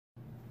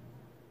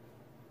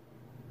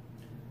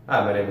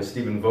Hi, my name is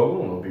Stephen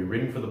Vogel, and I'll be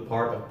reading for the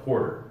part of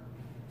Porter.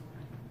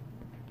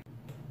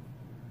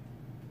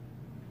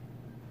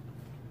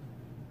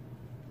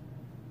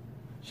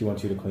 She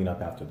wants you to clean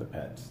up after the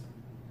pets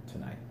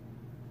tonight.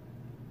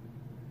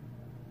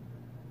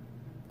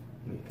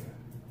 Mika,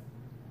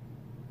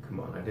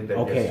 come on, I did that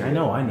Okay, yesterday.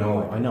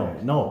 I know.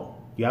 No,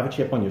 you have a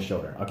chip on your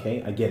shoulder,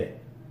 okay? I get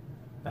it.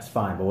 That's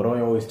fine, but what do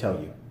I always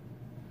tell you?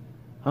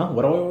 Huh?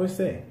 What do I always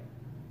say?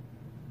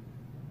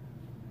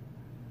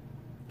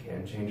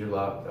 Can't change your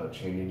lot without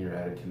changing your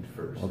attitude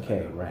first.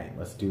 Okay, right.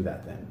 Let's do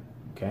that then,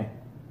 okay?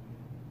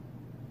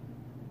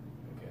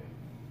 Okay.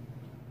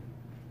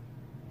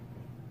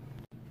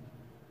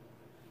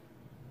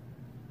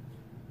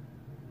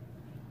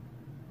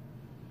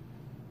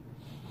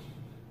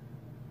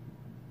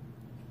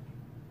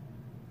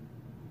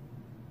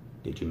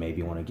 Did you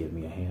maybe want to give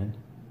me a hand?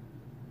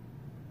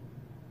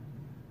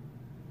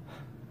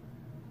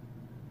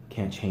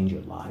 Can't change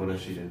your lot. What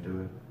if she didn't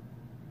do it?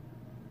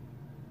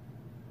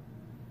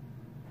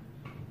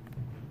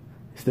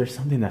 Is there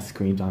something that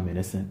screams I'm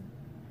innocent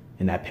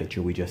in that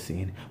picture we just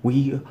seen?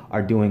 We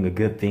are doing a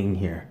good thing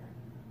here.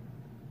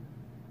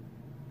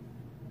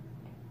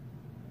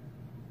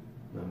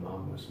 My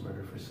mom was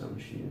murdered for something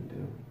she didn't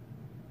do.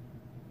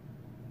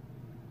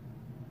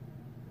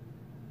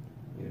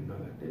 You didn't know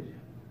that, did you?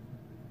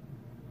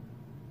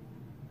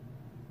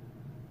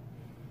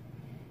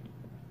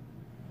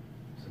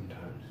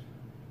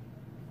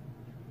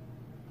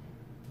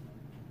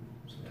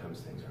 Sometimes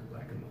things are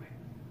black and white.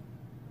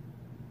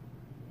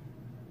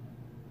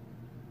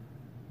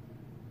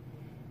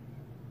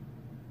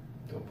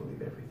 Don't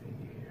believe everything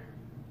you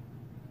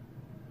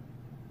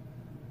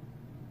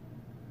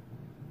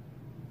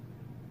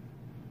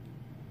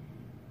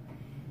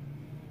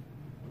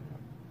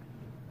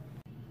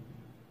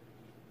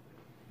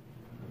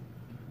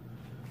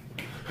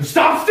hear.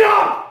 Stop!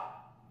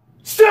 Stop!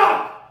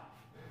 Stop!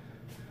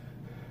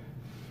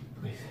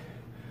 Please.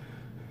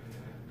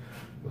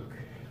 Look.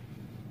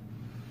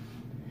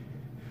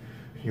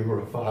 You were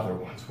a father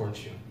once,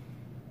 weren't you?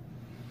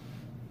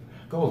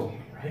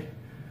 Golden, right?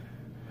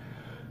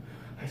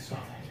 I saw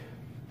that.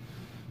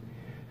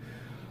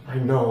 I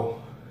know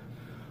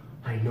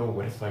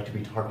what it's like to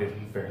be targeted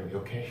unfairly,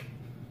 okay?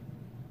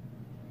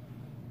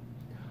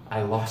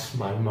 I lost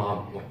my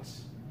mom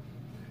once.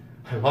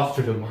 I lost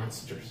her to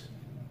monsters.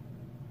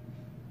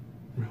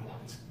 Real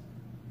ones.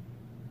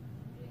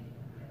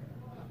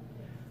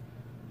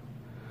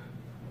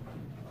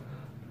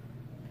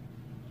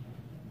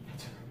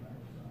 That's her.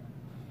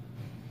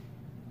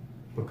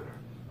 Look at her.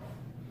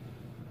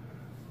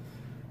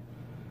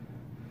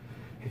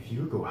 If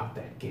you go out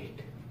that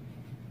gate,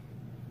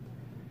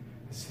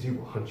 the city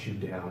will hunt you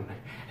down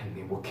and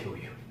they will kill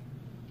you.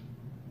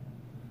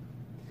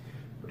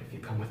 But if you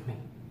come with me,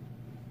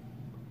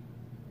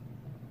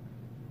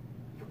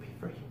 you'll be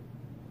free.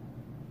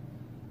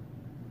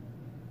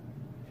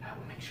 And I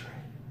will make sure.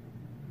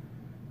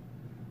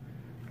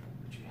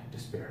 But you have to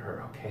spare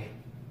her, okay?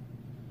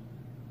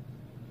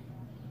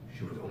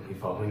 She was only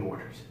following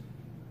orders.